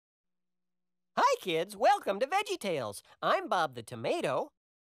kids, welcome to VeggieTales. I'm Bob the Tomato.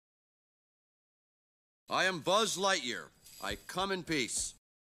 I am Buzz Lightyear. I come in peace.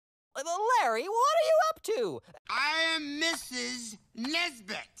 Larry, what are you up to? I am Mrs.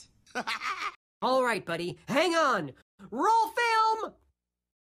 Nesbitt. All right, buddy, hang on. Roll film!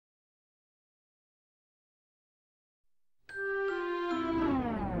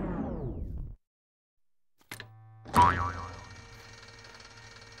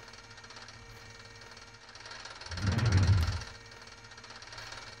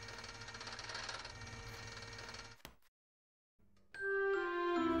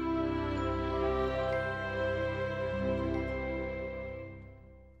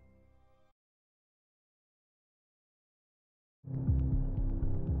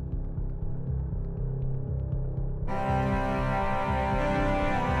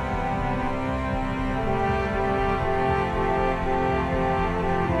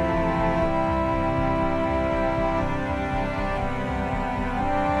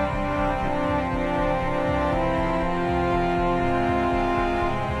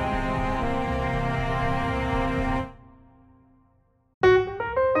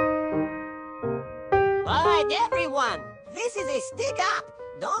 Everyone, this is a stick up.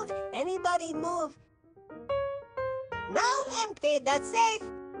 Don't anybody move. Now empty the safe.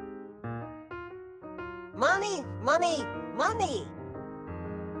 Money, money, money.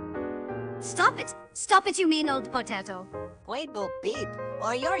 Stop it! Stop it, you mean old potato. Wait will beep,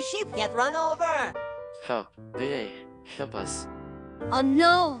 or your sheep get run over. Help, BA, help us. Oh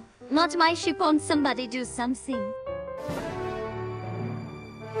no! Not my ship, won't somebody do something?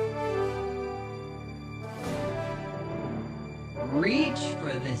 Reach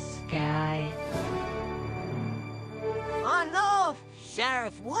for the sky. Oh no!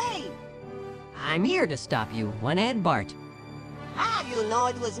 Sheriff, wait! I'm here to stop you, One-Eyed Bart. How do you know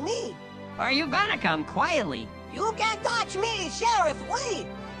it was me? Are you gonna come quietly? You can't touch me, Sheriff, wait!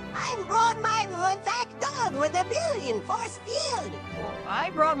 I brought my attack dog with a billion force field. I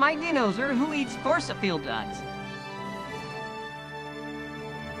brought my dinosaur who eats Corsafield dogs.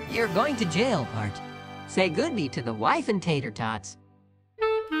 You're going to jail, Bart. Say goodbye to the wife and tater tots.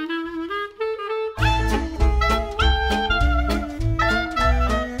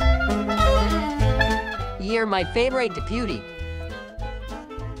 You're my favorite deputy.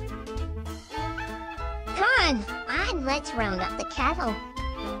 Come on, let's round up the cattle.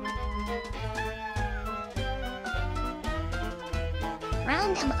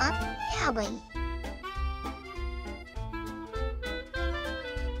 Round them up, shall we?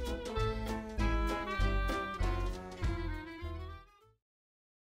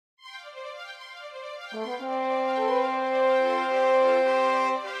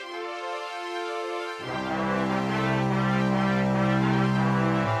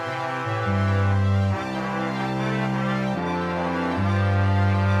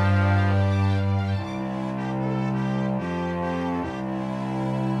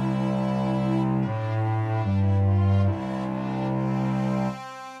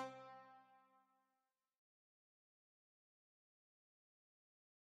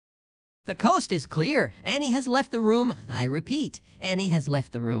 The coast is clear. Annie has left the room. I repeat, Annie has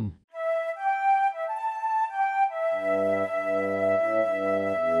left the room.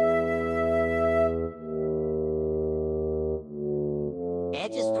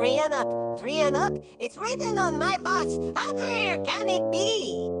 Edges 3 and up, 3 and up. It's written on my box. How clear can it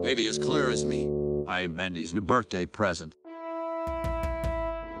be? Maybe as clear as me. I'm Mandy's new birthday present.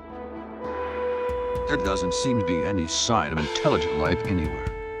 There doesn't seem to be any sign of intelligent life anywhere.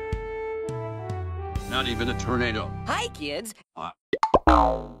 Not even a tornado. Hi, kids.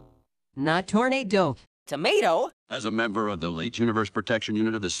 Not tornado. Tomato. As a member of the Elite Universe Protection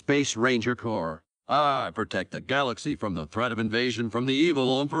Unit of the Space Ranger Corps, I protect the galaxy from the threat of invasion from the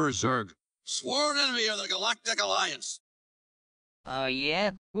evil Emperor Zurg, sworn enemy of the Galactic Alliance. Oh,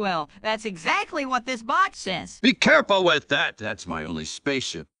 yeah? Well, that's exactly what this box says. Be careful with that. That's my only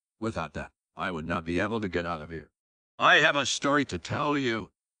spaceship. Without that, I would not be able to get out of here. I have a story to tell you.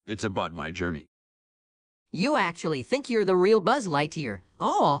 It's about my journey. You actually think you're the real Buzz Lightyear.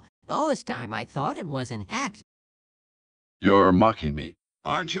 Oh, all this time I thought it was an act. You're mocking me,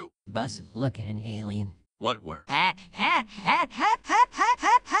 aren't you? Buzz, look at an alien. What, where?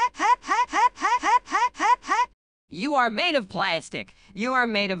 You are made of plastic. You are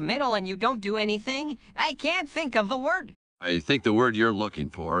made of metal and you don't do anything. I can't think of the word. I think the word you're looking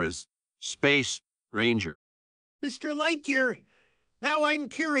for is Space Ranger. Mr. Lightyear, now I'm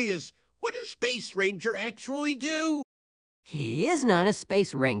curious. What does Space Ranger actually do? He is not a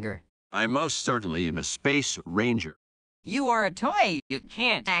space ranger. I most certainly am a Space Ranger. You are a toy. You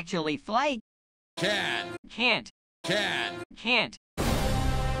can't actually fly. Can. Can't. Can. Can't.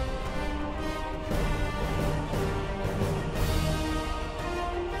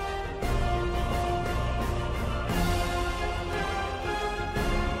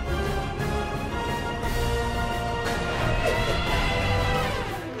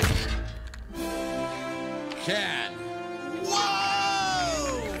 Can.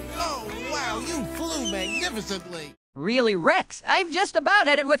 Whoa! Oh, wow, you flew magnificently. Really, Rex, I've just about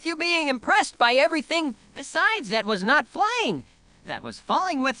had it with you being impressed by everything besides that was not flying. That was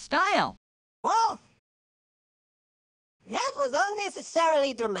falling with style. Well, that was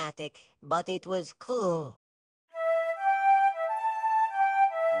unnecessarily dramatic, but it was cool.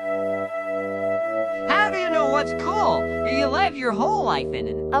 How do you know what's cool? You lived your whole life in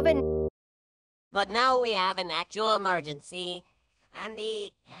an oven. But now we have an actual emergency, and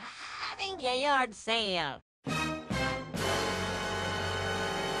the having a yard sale.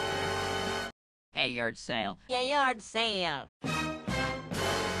 A yard sale. A yard sale.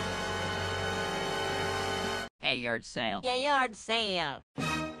 A yard sale. A yard sale.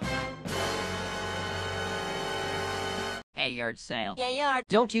 A yard sale. A yard.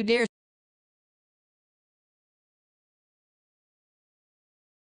 Don't you dare.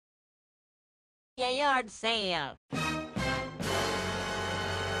 A yard sale.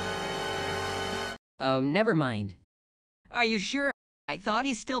 Oh, never mind. Are you sure? I thought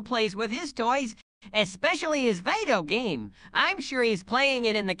he still plays with his toys, especially his video game. I'm sure he's playing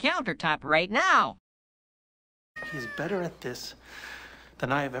it in the countertop right now. He's better at this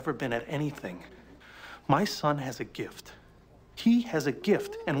than I have ever been at anything. My son has a gift. He has a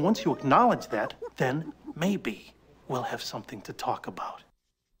gift, and once you acknowledge that, then maybe we'll have something to talk about.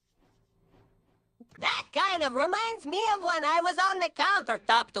 That kind of reminds me of when I was on the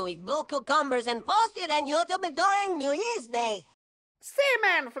countertop to eat blue cucumbers and post it on YouTube during New Year's Day.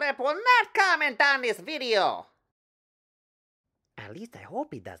 Cmanflip will not comment on this video. At least I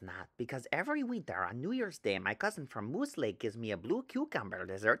hope he does not, because every winter on New Year's Day, my cousin from Moose Lake gives me a blue cucumber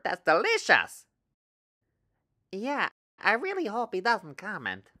dessert that's delicious. Yeah, I really hope he doesn't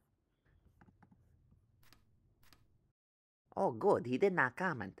comment. Oh good, he did not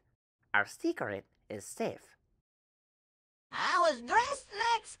comment. Our secret is safe. I was dressed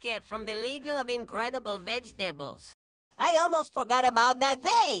like Skip from the League of Incredible Vegetables. I almost forgot about that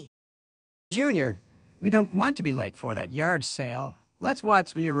day. Junior, we don't want to be late for that yard sale. Let's watch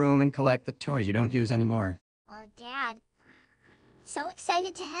through your room and collect the toys you don't use anymore. Oh, Dad. So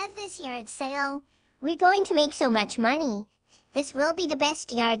excited to have this yard sale. We're going to make so much money. This will be the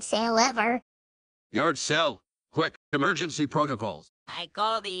best yard sale ever. Yard sale. Quick, emergency protocols. I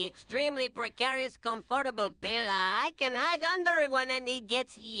call the extremely precarious comfortable pillow I can hide under it when a need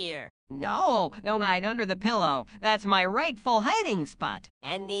gets here. No, don't hide under the pillow. That's my rightful hiding spot.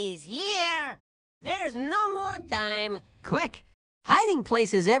 And he's here. There's no more time. Quick, hiding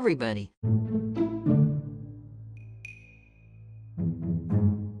places everybody.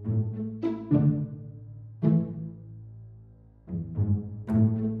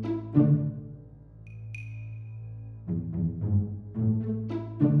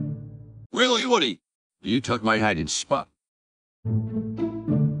 Really, Woody? You took my hiding spot.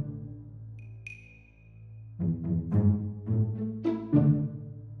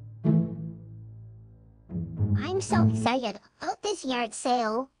 I'm so excited about this yard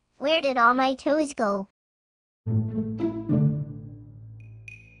sale. Where did all my toys go?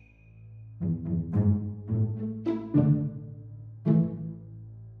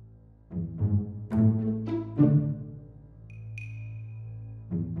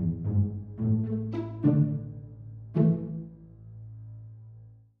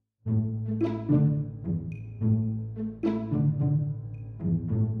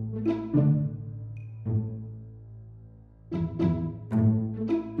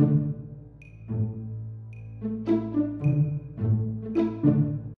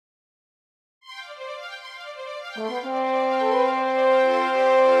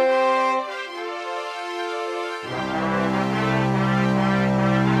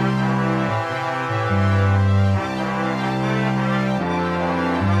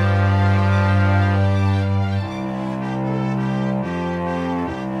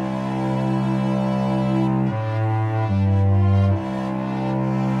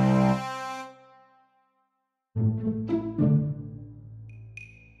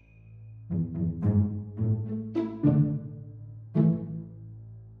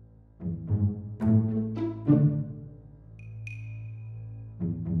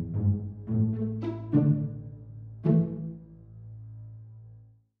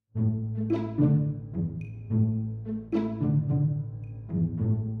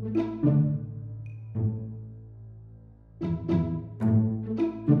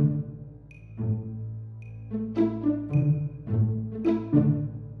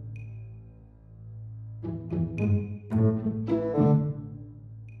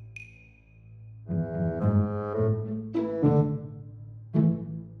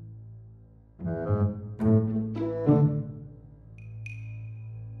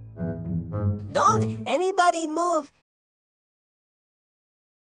 anybody move.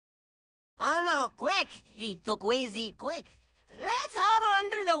 Oh no, quick! He took Wheezy, quick! Let's huddle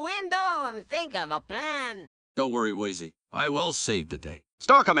under the window and think of a plan. Don't worry, Wheezy. I will save the day.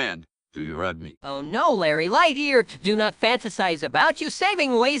 Star Command! Do you read me? Oh no, Larry Lightyear, do not fantasize about you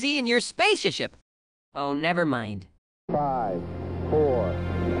saving Wheezy in your spaceship. Oh, never mind. 5, 4,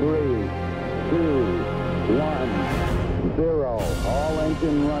 3, 2, 1, 0. All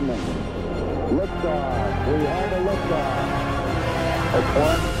engine running. Liftoff. We have a liftoff. It's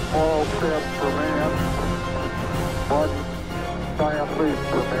one small step for man, one giant leap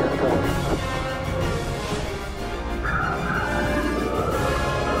for mankind.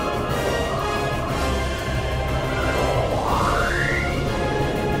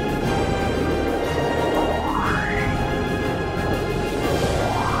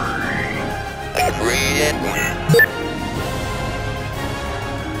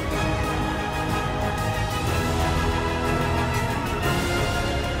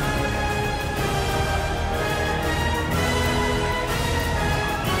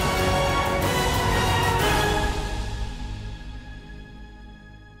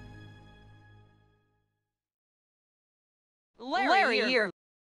 Larry here.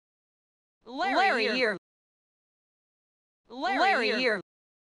 Larry here. Larry here.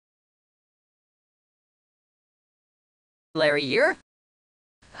 Larry here?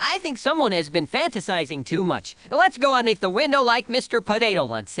 I think someone has been fantasizing too much. Let's go underneath the window like Mr. Potato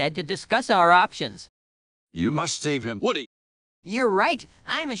Lunt said to discuss our options. You must save him. Woody! You're right.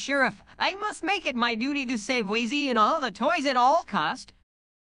 I'm a sheriff. I must make it my duty to save Wheezy and all the toys at all cost.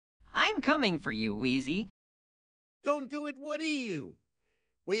 I'm coming for you, Wheezy. Don't do it, Woody, you.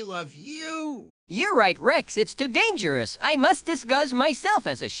 We love you. You're right, Rex. It's too dangerous. I must disguise myself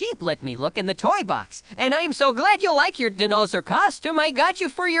as a sheep. Let me look in the toy box. And I'm so glad you like your dinosaur costume I got you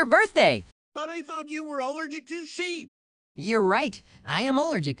for your birthday. But I thought you were allergic to sheep. You're right. I am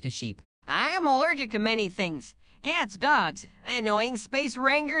allergic to sheep. I am allergic to many things. Cats, dogs, annoying space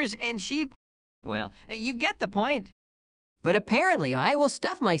rangers, and sheep. Well, you get the point. But apparently I will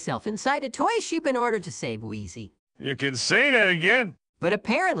stuff myself inside a toy sheep in order to save Wheezy. You can say that again. But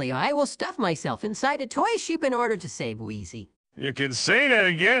apparently I will stuff myself inside a toy sheep in order to save Wheezy. You can say that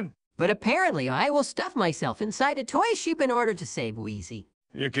again. But apparently I will stuff myself inside a toy sheep in order to save Wheezy.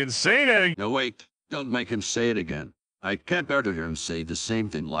 You can say that again. No, wait. Don't make him say it again. I can't bear to hear him say the same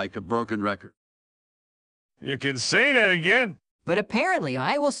thing like a broken record. You can say that again. But apparently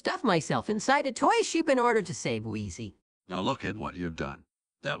I will stuff myself inside a toy sheep in order to save Wheezy. Now look at what you've done.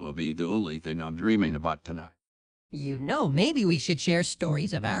 That will be the only thing I'm dreaming about tonight. You know, maybe we should share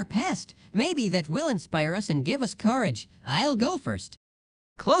stories of our past. Maybe that will inspire us and give us courage. I'll go first.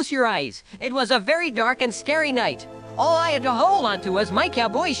 Close your eyes. It was a very dark and scary night. All I had to hold on to was my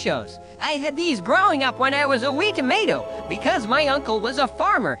cowboy shoes. I had these growing up when I was a wee tomato, because my uncle was a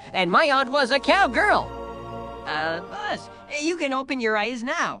farmer and my aunt was a cowgirl. Buzz, you can open your eyes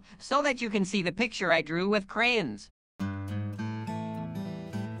now, so that you can see the picture I drew with crayons.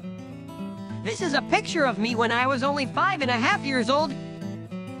 This is a picture of me when I was only 5.5 years old.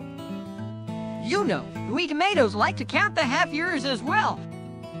 You know, we tomatoes like to count the half years as well.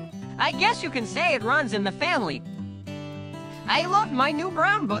 I guess you can say it runs in the family. I loved my new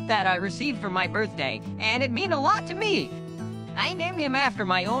brown book that I received for my birthday, and it meant a lot to me. I named him after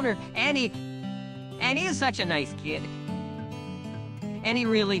my owner, and he is such a nice kid. And he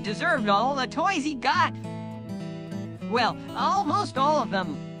really deserved all the toys he got. Well, almost all of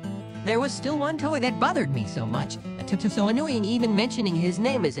them. There was still one toy that bothered me so much, so annoying even mentioning his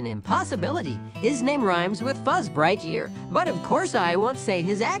name is an impossibility. His name rhymes with Fuzz Brightyear, but of course I won't say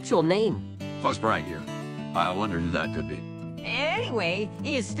his actual name. Fuzz Brightyear. I wonder who that could be. Anyway,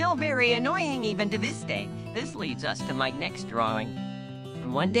 he is still very annoying even to this day. This leads us to my next drawing.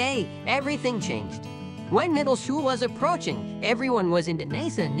 One day, everything changed. When middle school was approaching, everyone was into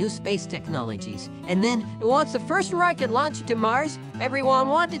NASA and new space technologies. And then, once the first rocket launched to Mars, everyone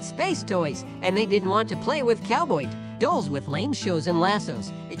wanted space toys, and they didn't want to play with cowboy dolls with lame shows and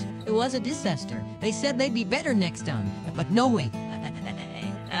lassos. It was a disaster. They said they'd be better next time, but no way.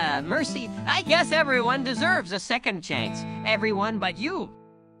 Mercy, I guess everyone deserves a second chance. Everyone but you.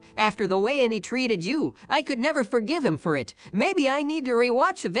 After the way he treated you, I could never forgive him for it. Maybe I need to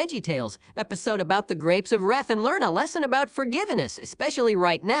rewatch the VeggieTales episode about the grapes of wrath and learn a lesson about forgiveness, especially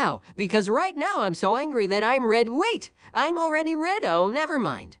right now, because right now I'm so angry that I'm red. Wait, I'm already red. Oh, never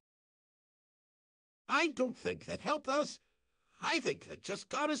mind. I don't think that helped us. I think that just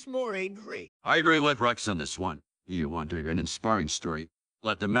got us more angry. I agree with Rex on this one. You want to hear an inspiring story?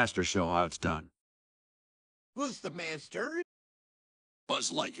 Let the master show how it's done. Who's the master?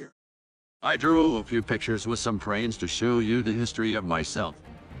 Buzz Lightyear. I drew a few pictures with some crayons to show you the history of myself.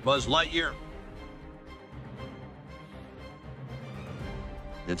 Buzz Lightyear.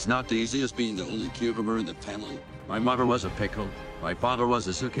 It's not the easiest being the only cucumber in the family. My mother was a pickle, my father was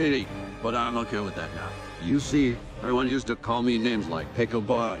a zucchini, but I'm okay with that now. You see, everyone used to call me names like Pickle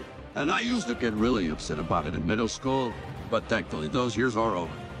Boy, and I used to get really upset about it in middle school, but thankfully those years are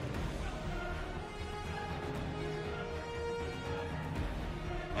over.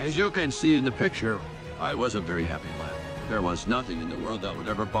 As you can see in the picture, I was a very happy lad. There was nothing in the world that would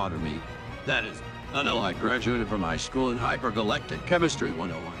ever bother me. That is, until I graduated from high school in hypergalactic chemistry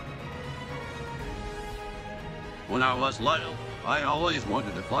 101. When I was little, I always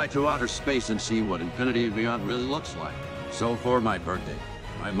wanted to fly to outer space and see what infinity and beyond really looks like. So for my birthday,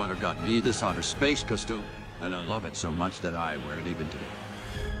 my mother got me this outer space costume, and I love it so much that I wear it even today.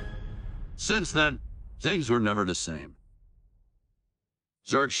 Since then, things were never the same.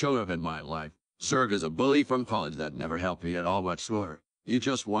 Zurg showed up in my life. Zurg is a bully from college that never helped me at all whatsoever. He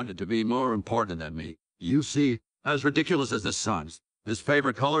just wanted to be more important than me. You see, as ridiculous as the sun's, his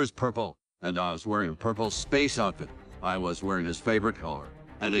favorite color is purple, and I was wearing a purple space outfit. I was wearing his favorite color,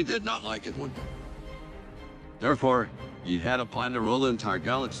 and he did not like it one bit. Therefore, he had a plan to rule the entire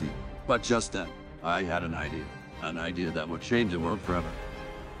galaxy. But just then, I had an idea that would change the world forever.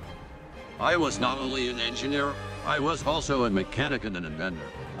 I was not only an engineer, I was also a mechanic and an inventor.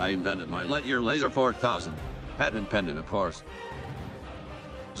 I invented my Lightyear Laser 4000, patent pending of course.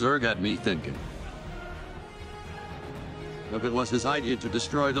 Zurg had me thinking. If it was his idea to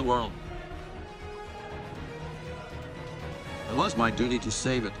destroy the world, it was my duty to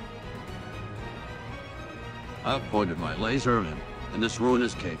save it. I pointed my laser at him in this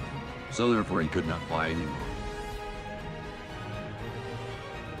ruinous cave, so therefore he could not fly anymore.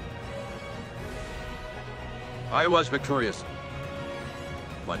 I was victorious,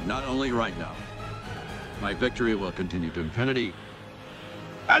 but not only right now. My victory will continue to infinity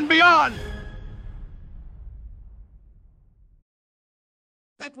and beyond!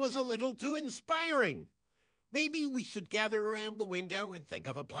 That was a little too inspiring. Maybe we should gather around the window and think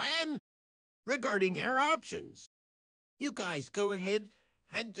of a plan regarding our options. You guys go ahead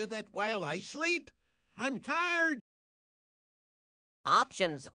and do that while I sleep. I'm tired.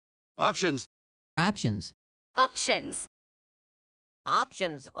 Options. Options. Options. Options.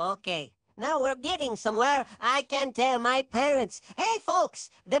 Options, okay. Now we're getting somewhere. I can tell my parents, hey folks,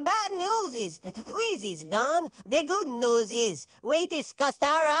 the bad news is Wheezy's gone. The good news is we discussed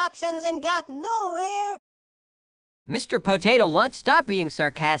our options and got nowhere. Mr. Potato Lunt, stop being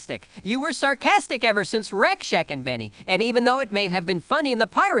sarcastic. You were sarcastic ever since Wreck Shack and Benny, and even though it may have been funny in the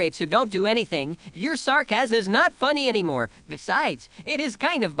pirates who don't do anything, your sarcasm is not funny anymore. Besides, it is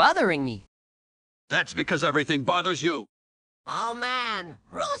kind of bothering me. That's because everything bothers you. Oh man,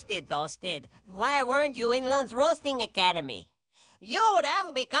 roasted toasted. Why weren't you in Lunt's Roasting Academy? You would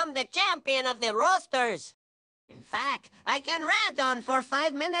have become the champion of the roasters. In fact, I can rant on for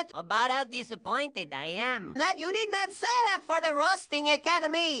 5 minutes about how disappointed I am that you did not sign up for the Roasting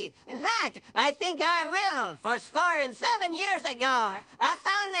Academy. In fact, I think I will, for 47 years ago, a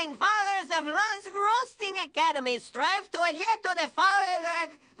founding fathers of Lunt's Roasting Academy strive to adhere to the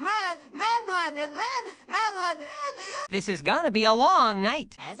following... This is gonna be a long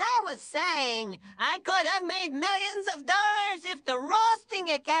night. As I was saying, I could have made millions of dollars if the Roasting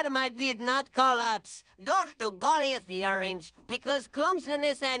Academy did not collapse. Due to Goliath the Orange, because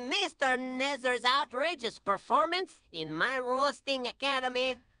clumsiness and Mr. Nezer's outrageous performance in my Roasting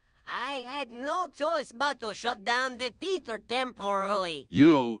Academy, I had no choice but to shut down the theater temporarily.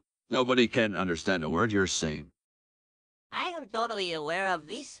 Nobody can understand a word you're saying. I am totally aware of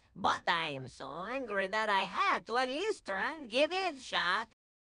this, but I am so angry that I had to at least try and give it a shot.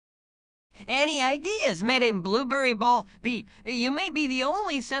 Any ideas, Madame Blueberry Ball? You may be the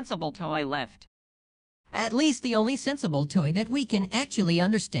only sensible toy left. At least the only sensible toy that we can actually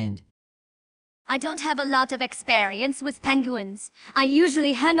understand. I don't have a lot of experience with penguins. I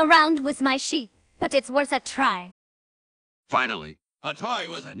usually hang around with my sheep, but it's worth a try. Finally, a toy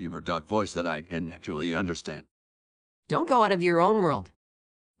with a humor dog voice that I can actually understand. Don't go out of your own world.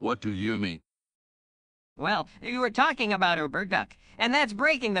 What do you mean? Well, you were talking about Uberduck, and that's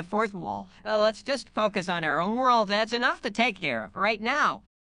breaking the fourth wall. Let's just focus on our own world. That's enough to take care of right now.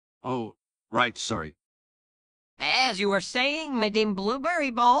 Oh, right, sorry. As you were saying, Madame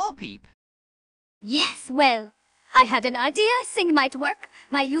Blueberry Ball Peep. Yes, well, I had an idea I think might work.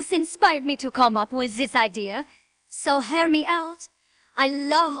 My youth inspired me to come up with this idea. So hear me out. I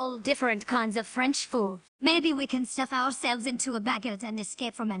love all different kinds of French food. Maybe we can stuff ourselves into a baguette and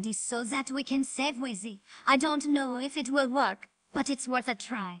escape from Andy so that we can save Wheezy. I don't know if it will work, but it's worth a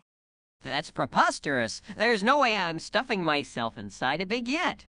try. That's preposterous. There's no way I'm stuffing myself inside a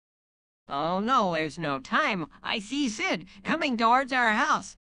baguette. Oh no, there's no time. I see Sid coming towards our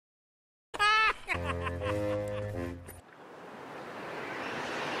house.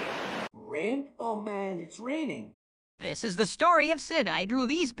 Rain? Oh man, it's raining. This is the story of Sid. I drew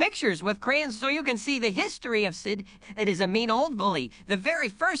these pictures with crayons so you can see the history of Sid. It is a mean old bully. The very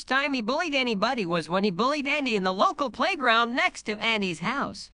first time he bullied anybody was when he bullied Andy in the local playground next to Andy's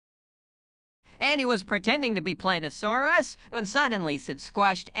house. Andy was pretending to be Plantosaurus when suddenly Sid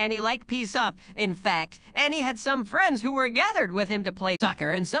squashed Andy like peas up. In fact, Andy had some friends who were gathered with him to play soccer,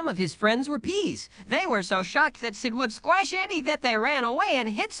 and some of his friends were peas. They were so shocked that Sid would squash Andy that they ran away and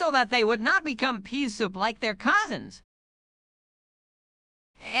hid so that they would not become pea soup like their cousins.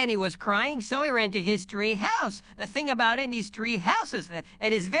 Andy was crying, so he ran to his tree house. The thing about Andy's tree house is that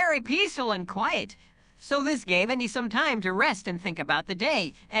it is very peaceful and quiet. So this gave Andy some time to rest and think about the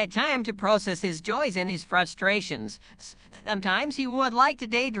day, and time to process his joys and his frustrations. Sometimes he would like to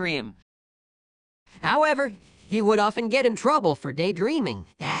daydream. However, he would often get in trouble for daydreaming.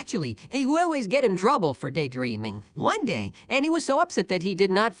 Actually, he would always get in trouble for daydreaming. One day, Andy was so upset that he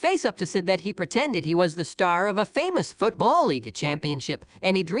did not face up to Sid that he pretended he was the star of a famous football league championship,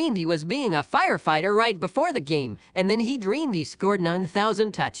 and he dreamed he was being a firefighter right before the game, and then he dreamed he scored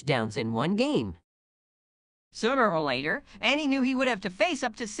 9,000 touchdowns in one game. Sooner or later, Andy knew he would have to face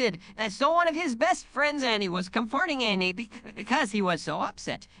up to Sid, and so one of his best friends, Andy, was comforting Andy because he was so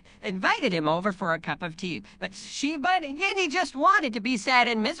upset. Invited him over for a cup of tea, but Andy just wanted to be sad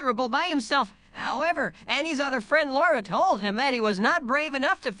and miserable by himself. However, Andy's other friend Laura told him that he was not brave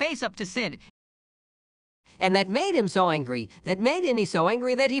enough to face up to Sid. And that made him so angry, that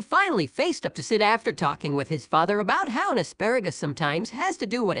he finally faced up to Sid after talking with his father about how an asparagus sometimes has to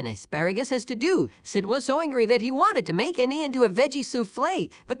do what an asparagus has to do. Sid was so angry that he wanted to make Andy into a veggie souffle,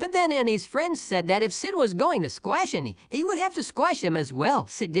 but then Andy's friends said that if Sid was going to squash Andy, he would have to squash him as well.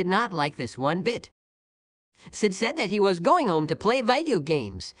 Sid did not like this one bit. Sid said that he was going home to play video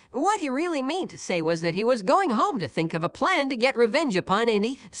games. What he really meant to say was that he was going home to think of a plan to get revenge upon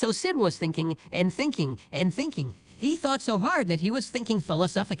Andy. So Sid was thinking and thinking and thinking. He thought so hard that he was thinking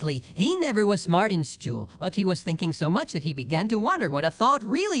philosophically. He never was smart in school, but he was thinking so much that he began to wonder what a thought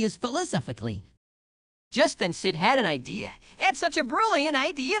really is philosophically. Just then Sid had an idea. It's such a brilliant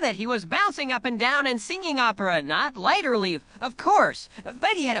idea that he was bouncing up and down and singing opera, not literally, of course.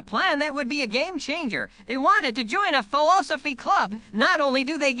 But he had a plan that would be a game changer. He wanted to join a philosophy club. Not only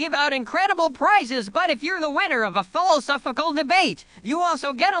do they give out incredible prizes, but if you're the winner of a philosophical debate, you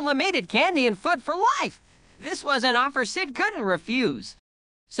also get unlimited candy and food for life. This was an offer Sid couldn't refuse.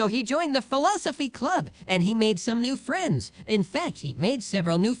 So he joined the philosophy club, and he made some new friends. In fact, he made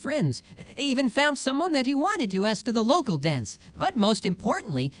several new friends. He even found someone that he wanted to ask to the local dance. But most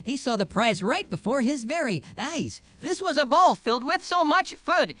importantly, he saw the prize right before his very eyes. This was a bowl filled with so much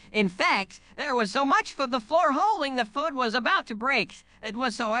food. In fact, there was so much food the floor holding the food was about to break. It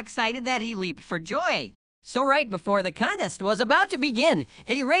was so excited that he leaped for joy. So right before the contest was about to begin,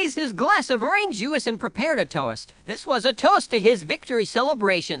 he raised his glass of orange juice and prepared a toast. This was a toast to his victory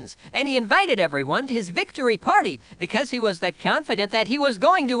celebrations, and he invited everyone to his victory party because he was that confident that he was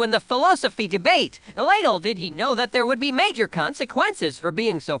going to win the philosophy debate. Little did he know that there would be major consequences for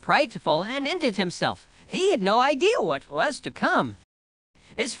being so prideful and ended himself. He had no idea what was to come.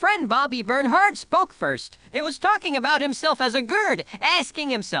 His friend Bobby Bernhard spoke first. He was talking about himself as a gird, asking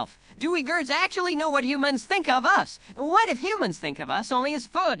himself, do we girds actually know what humans think of us? What if humans think of us only as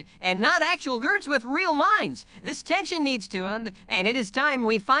food, and not actual girds with real minds? This tension needs to end, and it is time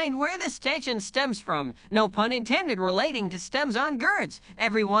we find where this tension stems from. No pun intended relating to stems on girds.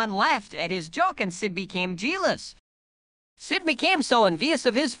 Everyone laughed at his joke and Sid became jealous. Sid became so envious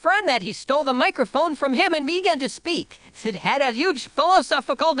of his friend that he stole the microphone from him and began to speak. Sid had a huge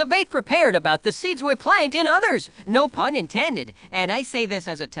philosophical debate prepared about the seeds we plant in others. No pun intended, and I say this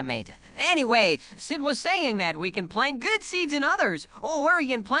as a tomato. Anyway, Sid was saying that we can plant good seeds in others, or we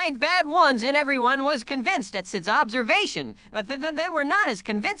can plant bad ones, and everyone was convinced at Sid's observation. But they were not as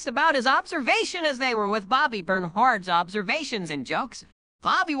convinced about his observation as they were with Bobby Bernhard's observations and jokes.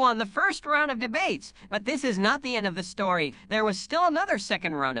 Bobby won the first round of debates, but this is not the end of the story. There was still another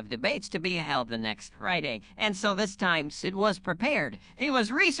second round of debates to be held the next Friday, and so this time Sid was prepared. He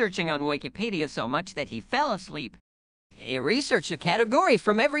was researching on Wikipedia so much that he fell asleep. He researched a category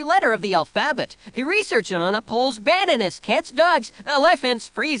from every letter of the alphabet. He researched on apples, bananas, cats, dogs, elephants,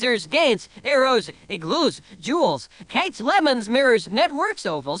 freezers, gains, arrows, igloos, jewels, kites, lemons, mirrors, networks,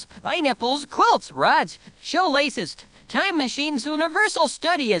 ovals, pineapples, quilts, rods, shoelaces, time machines, universal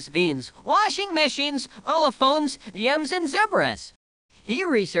study as beans, washing machines, olophones, yams, and zebras. He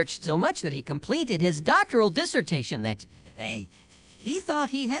researched so much that he completed his doctoral dissertation that, he thought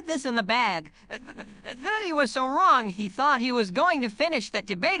he had this in the bag. Then he was so wrong, he thought he was going to finish that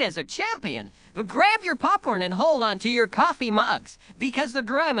debate as a champion. Grab your popcorn and hold on to your coffee mugs, because the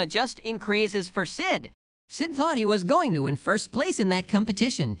drama just increases for Sid. Sid thought he was going to win first place in that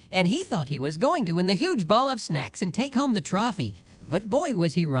competition, and he thought he was going to win the huge ball of snacks and take home the trophy. But boy,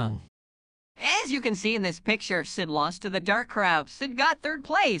 was he wrong. As you can see in this picture, Sid lost to the dark crowd. Sid got third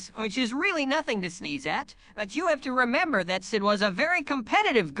place, which is really nothing to sneeze at. But you have to remember that Sid was a very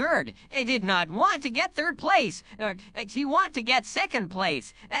competitive gird. He did not want to get third place. He wanted to get second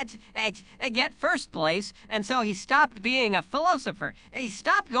place. Get first place. And so he stopped being a philosopher. He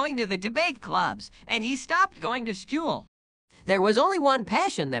stopped going to the debate clubs. And he stopped going to school. There was only one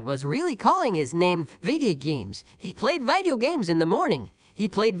passion that was really calling his name, video games. He played video games in the morning. He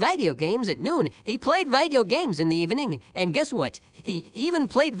played video games at noon. He played video games in the evening. And guess what? He even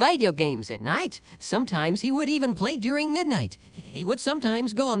played video games at night. Sometimes he would even play during midnight. He would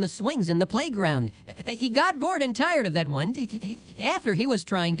sometimes go on the swings in the playground. He got bored and tired of that one after he was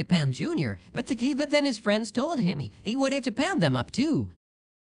trying to pound Junior. But then his friends told him he would have to pound them up too.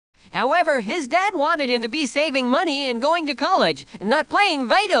 However, his dad wanted him to be saving money and going to college, and not playing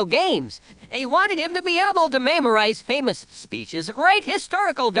video games. He wanted him to be able to memorize famous speeches, write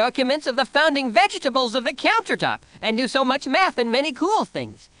historical documents of the founding vegetables of the countertop, and do so much math and many cool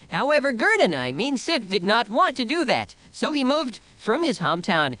things. However, Sid did not want to do that, so he moved from his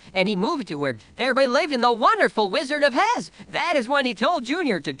hometown, and he moved to where there lived in the wonderful Wizard of Oz. That is when he told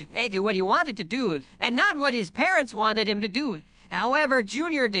Junior to do what he wanted to do, and not what his parents wanted him to do. However,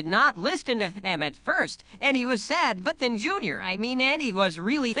 Junior did not listen to them at first, and he was sad, but then Andy was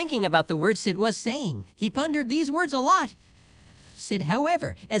really thinking about the words Sid was saying. He pondered these words a lot. Sid,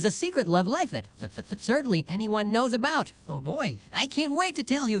 however, has a secret love life that certainly anyone knows about. Oh boy, I can't wait to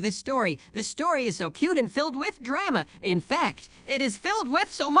tell you this story. This story is so cute and filled with drama. In fact, it is filled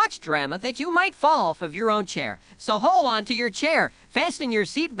with so much drama that you might fall off of your own chair. So hold on to your chair, fasten your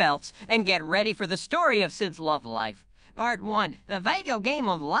seatbelts, and get ready for the story of Sid's love life. Part 1, the video game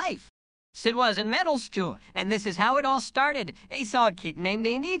of life. Sid was in middle school, and this is how it all started. He saw a kid named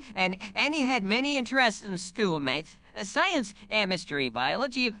Andy, and Andy had many interests in school, mates. Science, chemistry,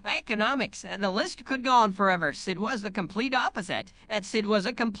 biology, economics, and the list could go on forever. Sid was the complete opposite. Sid was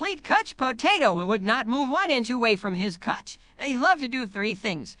a complete couch potato who would not move 1 inch away from his couch. He loved to do 3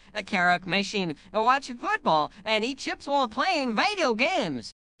 things: a karaoke machine, watch football, and eat chips while playing video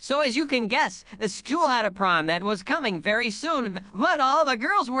games. So as you can guess, the school had a prom that was coming very soon, but all the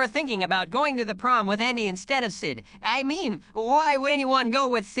girls were thinking about going to the prom with Andy instead of Sid. Why would anyone go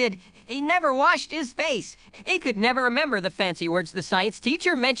with Sid? He never washed his face. He could never remember the fancy words the science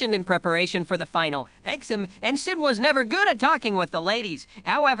teacher mentioned in preparation for the final exam, and Sid was never good at talking with the ladies.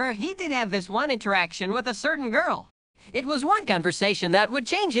 However, he did have this one interaction with a certain girl. It was one conversation that would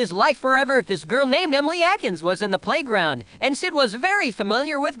change his life forever. This girl named Emily Atkins was in the playground, and Sid was very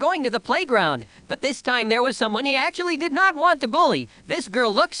familiar with going to the playground. But this time there was someone he actually did not want to bully. This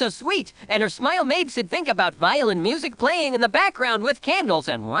girl looked so sweet, and her smile made Sid think about violin music playing in the background with candles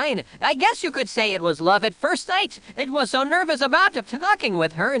and wine. I guess you could say it was love at first sight. It was so nervous about talking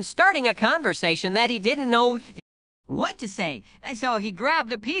with her and starting a conversation that he didn't know what to say. So he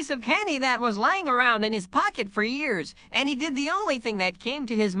grabbed a piece of candy that was lying around in his pocket for years, and he did the only thing that came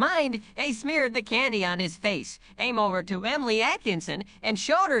to his mind. He smeared the candy on his face, came over to Emily Atkinson, and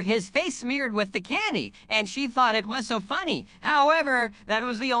showed her his face smeared with the candy, and she thought it was so funny. However, that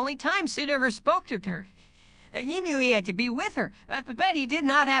was the only time Sid ever spoke to her. He knew he had to be with her, but he did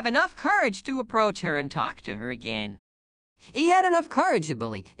not have enough courage to approach her and talk to her again. He had enough courage to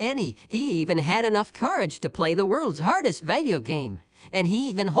bully, and he even had enough courage to play the world's hardest video game. And he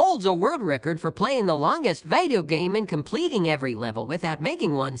even holds a world record for playing the longest video game and completing every level without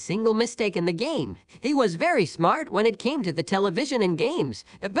making one single mistake in the game. He was very smart when it came to the television and games,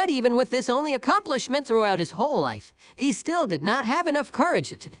 but even with this only accomplishment throughout his whole life, he still did not have enough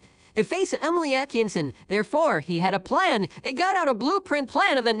courage to face Emily Atkinson. Therefore, he had a plan. He got out a blueprint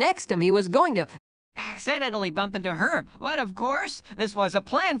plan of the next time he was going to accidentally bump into her. But of course, this was a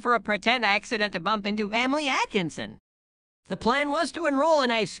plan for a pretend accident to bump into Emily Atkinson. The plan was to enroll in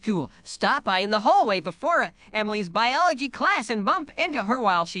high school, stop by in the hallway before Emily's biology class and bump into her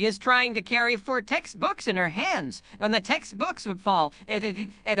while she is trying to carry 4 textbooks in her hands. When the textbooks would fall, it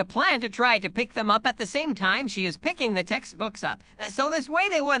a plan to try to pick them up at the same time she is picking the textbooks up. So this way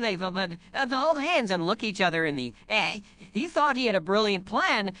they would hold hands and look each other in the eye. He thought he had a brilliant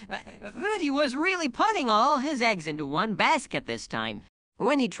plan, but he was really putting all his eggs into one basket this time.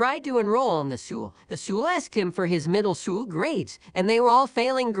 When he tried to enroll in the school asked him for his middle school grades, and they were all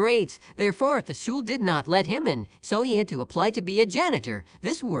failing grades. Therefore, the school did not let him in, so he had to apply to be a janitor.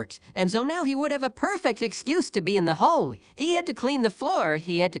 This worked, and so now he would have a perfect excuse to be in the hole. He had to clean the floor,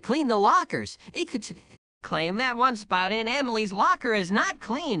 he had to clean the lockers. He could claim that one spot in Emily's locker is not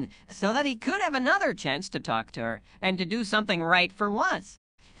clean, so that he could have another chance to talk to her, and to do something right for once.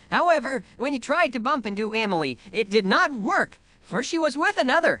 However, when he tried to bump into Emily, it did not work. For she was with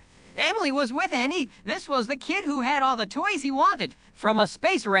another. Emily was with Taheny. This was the kid who had all the toys he wanted. From a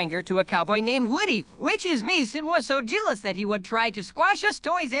space ranger to a cowboy named Woody. Witch's Mason was so jealous that he would try to squash us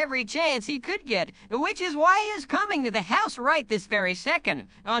toys every chance he could get. Which is why he is coming to the house right this very second.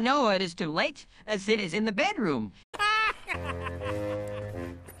 Oh no, it is too late, as it is in the bedroom.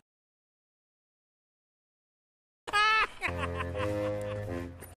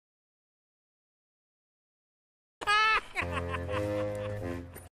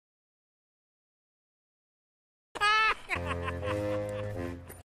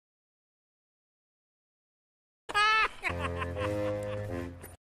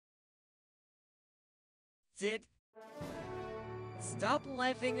 Sid, stop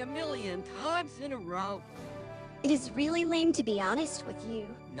laughing a million times in a row. It is really lame, to be honest with you.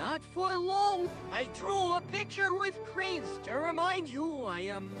 Not for long. I drew a picture with cranes to remind you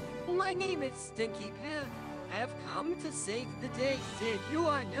my name is Stinky Pig. I have come to save the day, Sid. You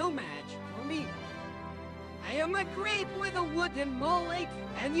are no match for me. I am a grape with a wooden mullet,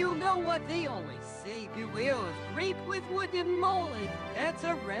 and you know what they always say, beware of grape with wooden mullet. That's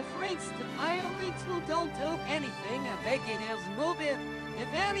a reference to pirates who don't do anything a VeggieTales movie.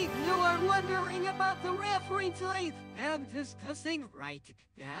 If any of you are wondering about the reference I am discussing right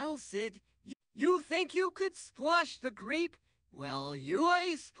now, Sid, you think you could squash the grape? Well, you are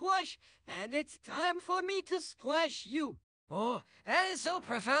a squash, and it's time for me to squash you. Oh, that is so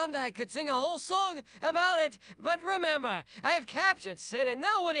profound I could sing a whole song about it. But remember, I have captured Sid, and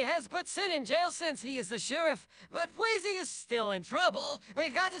nobody has put Sid in jail since he is the sheriff. But Wheezy is still in trouble.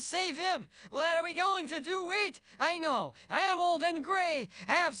 We've got to save him. What are we going to do? Wait, I know. I am old and gray.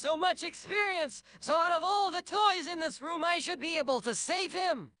 I have so much experience. So out of all the toys in this room, I should be able to save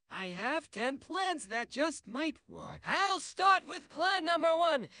him. I have 10 plans that just might work. I'll start with plan number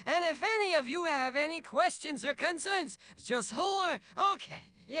 1, and if any of you have any questions or concerns, just holler. Okay,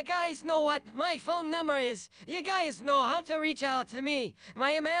 you guys know what my phone number is. You guys know how to reach out to me.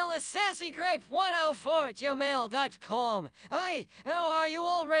 My email is sassygrape104@gmail.com. Hey, now are you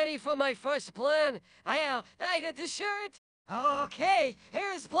all ready for my first plan? I did the shirt. Okay,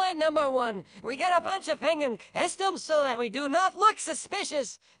 here's plan number 1. We get a bunch of penguin customs so that we do not look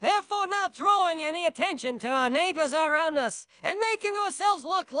suspicious, therefore not drawing any attention to our neighbors around us, and making ourselves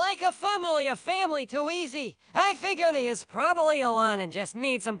look like a family too easy. I figured he is probably alone and just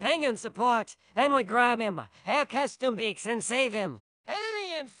needs some penguin support, and we grab him, our custom beaks, and save him.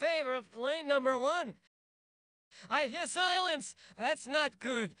 Any in favor of plan number 1? I hear silence. That's not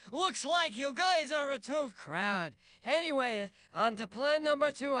good. Looks like you guys are a tough crowd. Anyway, on to plan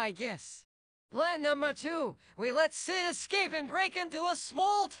number 2, I guess. Plan number 2, we let Sid escape and break into a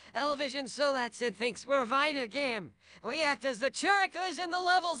small television so that Sid thinks we're a video game. We act as the characters in the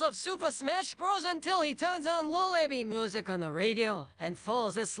levels of Super Smash Bros. Until he turns on lullaby music on the radio and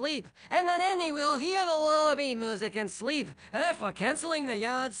falls asleep. And then Annie will hear the lullaby music and sleep, therefore canceling the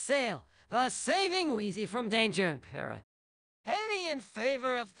yard sale, thus saving Wheezy from danger and peril. Any in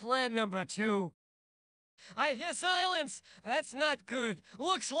favor of plan number 2? I hear silence. That's not good.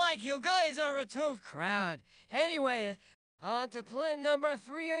 Looks like you guys are a tough crowd. Anyway, on to plan number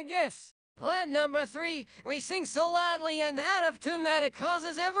 3, I guess. Plan number 3, we sing so loudly and out of tune that it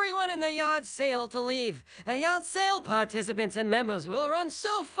causes everyone in the yard sale to leave. The yard sale participants and members will run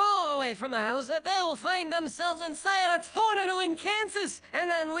so far away from the house that they will find themselves inside a tornado in Kansas,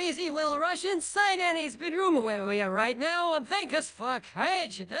 and then Wheezy will rush inside Annie's bedroom where we are right now and thank us for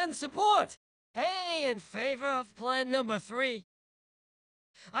courage and support. Hey, in favor of plan number 3?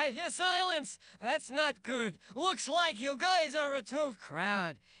 I hear silence. That's not good. Looks like you guys are a tough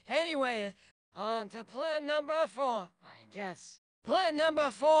crowd. Anyway, on to plan number 4, I guess. Plan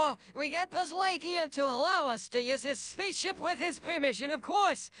number 4, we get Buzz Lightyear to allow us to use his spaceship with his permission, of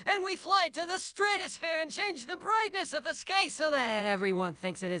course, and we fly to the stratosphere and change the brightness of the sky so that everyone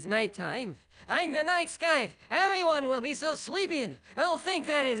thinks it is nighttime. I'm the night sky. Everyone will be so sleepy. They'll think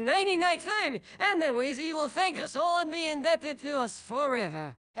that is night time, and then Wheezy will thank us all and be indebted to us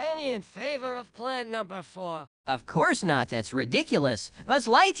forever. Any in favor of plan number 4? Of course not, that's ridiculous. Buzz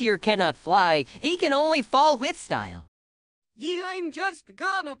Lightyear cannot fly. He can only fall with style. Yeah, I'm just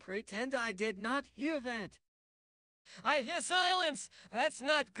gonna pretend I did not hear that. I hear silence. That's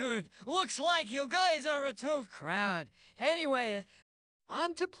not good. Looks like you guys are a tough crowd. Anyway,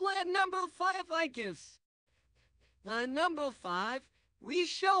 on to plan number 5, I guess. Number 5, we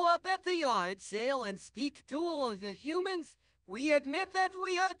show up at the yard sale and speak to all of the humans. We admit that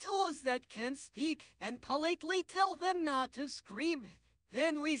we are tools that can speak and politely tell them not to scream.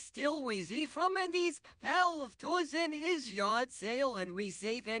 Then we steal Wheezy from Andy's pile of toys in his yard sale, and we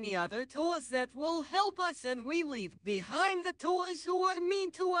save any other toys that will help us, and we leave behind the toys who are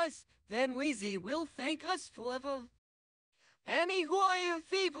mean to us. Then Wheezy will thank us forever. Annie, who are your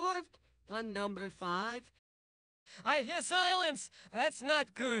favorite? On number 5. I hear silence. That's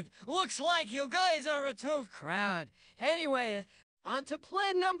not good. Looks like you guys are a tough crowd. Anyway, on to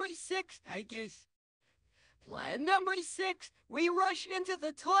plan number 6, I guess. Plan number 6, we rush into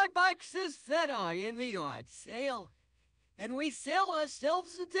the toy boxes that are in the yard sale. And we sell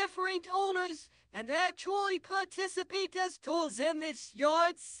ourselves to different owners and actually participate as tools in this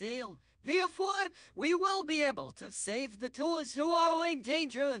yard sale. Therefore, we will be able to save the tools who are in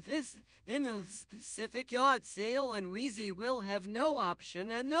danger of this in a specific yard sale, and Wheezy will have no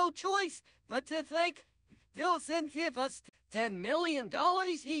option and no choice but to thank those and give us $10 million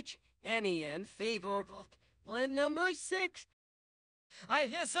each. Any in favor of plan number 6? I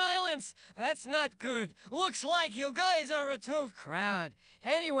hear silence. That's not good. Looks like you guys are a tough crowd.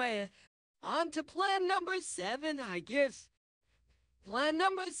 Anyway, on to plan number 7, I guess. Plan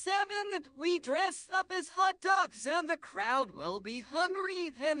number 7, we dress up as hot dogs and the crowd will be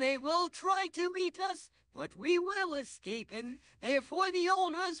hungry and they will try to eat us, but we will escape, and therefore the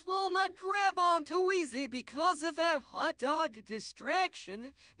owners will not grab onto Wheezy because of our hot dog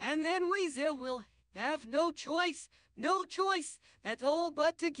distraction, and then Wheezy will have no choice at all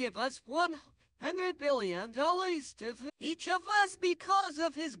but to give us $100 billion to each of us because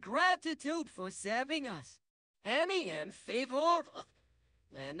of his gratitude for saving us. Any in favor of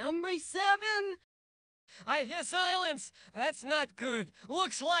plan number 7? I hear silence. That's not good.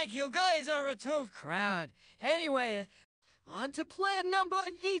 Looks like you guys are a tough crowd. Anyway, on to plan number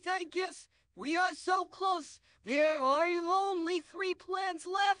 8, I guess. We are so close. There are only 3 plans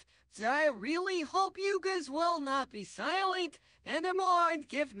left, so I really hope you guys will not be silent anymore and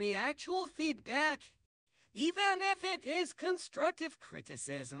give me actual feedback. Even if it is constructive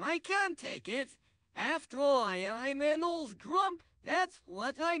criticism, I can take it. After all, I'm an old grump. That's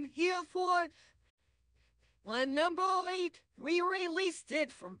what I'm here for. Plan number 8, we release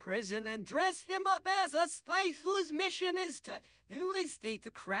Sid from prison and dress him up as a spy whose mission is to elucidate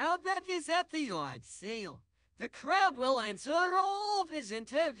the crowd that is at the yard sale. The crowd will answer all of his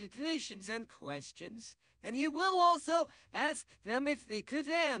interrogations and questions, and he will also ask them if they could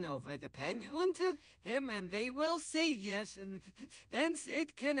hand over the penguin to him, and they will say yes, and then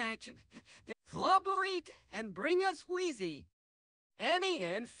Sid can actually collaborate and bring us Wheezy. Any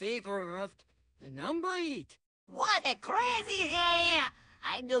in favor of number 8? What a crazy idea!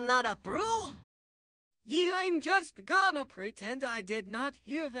 I do not approve. Yeah, I'm just gonna pretend I did not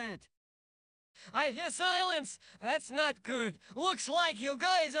hear that. I hear silence. That's not good. Looks like you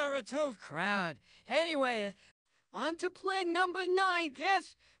guys are a tough crowd. Anyway, on to plan number 9,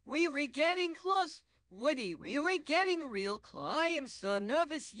 guess. We were getting close. Woody, we were getting real close. I am so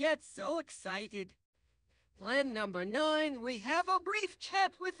nervous yet so excited. Plan number 9, we have a brief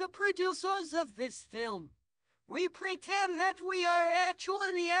chat with the producers of this film. We pretend that we are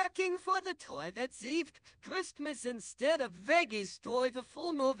actually acting for the toy that saved Christmas instead of Veggie's toy the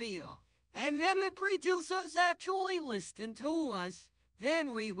full movie. And then the producers actually listen to us.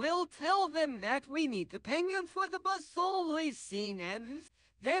 Then we will tell them that we need the penguin for the Buzz Always scene, and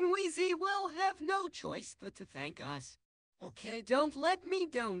then Wheezy will have no choice but to thank us. Okay, don't let me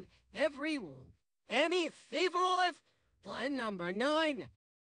down, everyone. Any favor of plan number 9?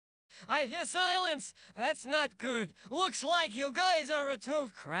 I hear silence. That's not good. Looks like you guys are a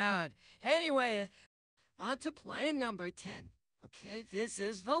tough crowd. Anyway, on to plan number 10. Okay, this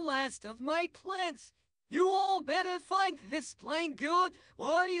is the last of my plans. You all better find this plan good, or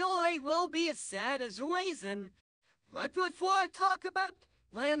I will be as sad as a raisin. But before I talk about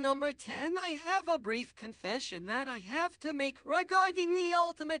plan number 10, I have a brief confession that I have to make regarding the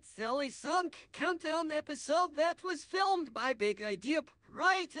Ultimate Silly Song Countdown episode that was filmed by BigIdea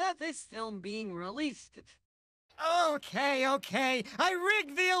right at this film being released. Okay. I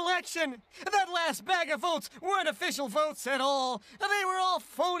rigged the election. That last bag of votes weren't official votes at all. They were all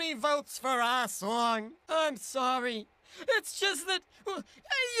phony votes for our song. I'm sorry. It's just that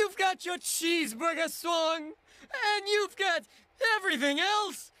you've got your cheeseburger song, and you've got everything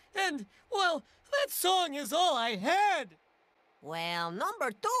else. And, well, that song is all I had. Well, number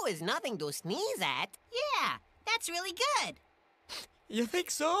 2 is nothing to sneeze at. Yeah, That's really good. You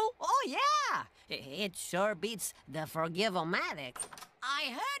think so? Oh, yeah. It sure beats the Forgive-O-Matic.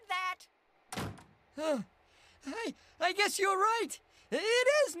 I heard that. Huh. I guess you're right. It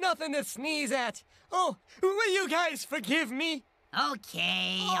is nothing to sneeze at. Oh, will you guys forgive me?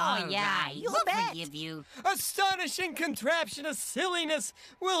 Okay, All yeah, right, we'll we'll forgive you. Astonishing contraption of silliness.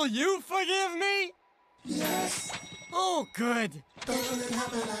 Will you forgive me? Yes. Oh, good.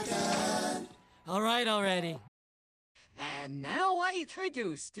 All right already. And now I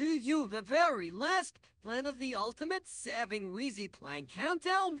introduce to you the very last plan of the ultimate Saving Wheezy plan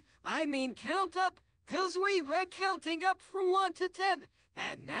countdown. I mean count up, cause we were counting up from 1 to 10.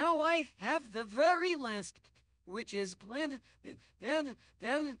 And now I have the very last, which is plan down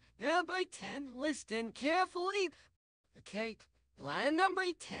by 10. Listen carefully. Okay, plan number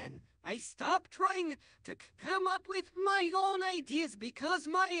 10. I stopped trying to come up with my own ideas because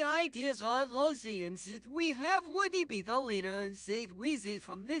my ideas are lousy, and we have Woody be the leader and save Wheezy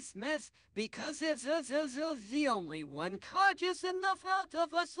from this mess because it's the only one conscious enough out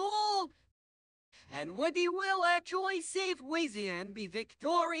of us all. And Woody will actually save Wheezy and be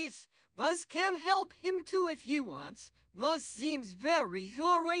victorious. Buzz can help him too if he wants. Buzz seems very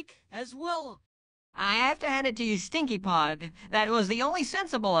heroic as well. I have to hand it to you, Stinky Pod. That was the only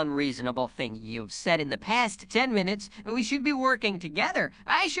sensible, unreasonable thing you've said in the past 10 minutes. We should be working together.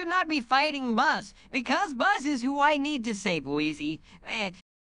 I should not be fighting Buzz, because Buzz is who I need to save Wheezy.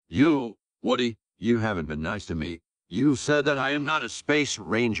 You, Woody, you haven't been nice to me. You said that I am not a space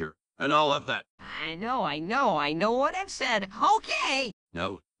ranger, and all of that. I know what I've said. Okay!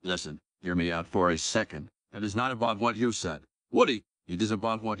 No, listen, hear me out for a second. It is not about what you said. Woody, it is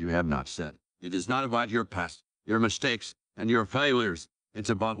about what you have not said. It is not about your past, your mistakes, and your failures. It's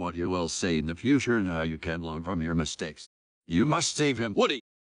about what you will say in the future and how you can learn from your mistakes. You must save him, Woody!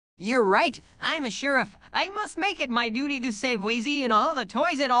 You're right. I'm a sheriff. I must make it my duty to save Wheezy and all the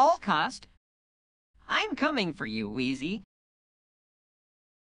toys at all cost. I'm coming for you, Wheezy.